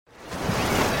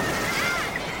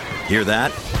Hear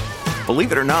that?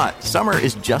 Believe it or not, summer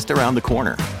is just around the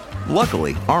corner.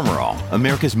 Luckily, Armor All,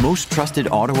 America's most trusted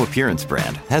auto appearance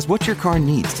brand, has what your car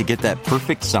needs to get that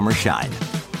perfect summer shine.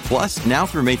 Plus, now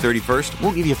through May 31st,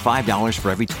 we'll give you $5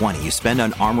 for every $20 you spend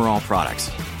on Armor All products.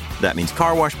 That means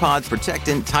car wash pods,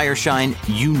 protectant, tire shine,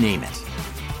 you name it.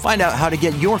 Find out how to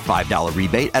get your $5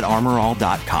 rebate at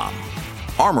armorall.com.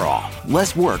 Armor All,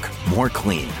 less work, more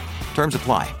clean. Terms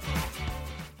apply.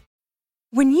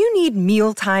 When you need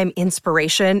mealtime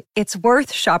inspiration, it's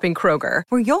worth shopping Kroger,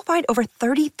 where you'll find over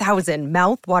 30,000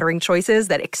 mouth-watering choices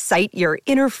that excite your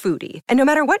inner foodie. And no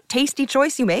matter what tasty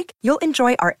choice you make, you'll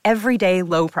enjoy our everyday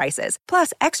low prices,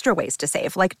 plus extra ways to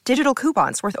save, like digital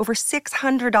coupons worth over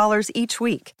 $600 each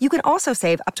week. You can also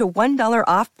save up to $1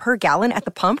 off per gallon at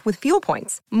the pump with fuel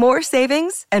points. More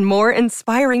savings and more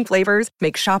inspiring flavors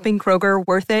make shopping Kroger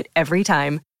worth it every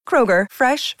time. Kroger,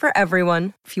 fresh for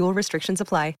everyone. Fuel restrictions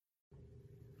apply.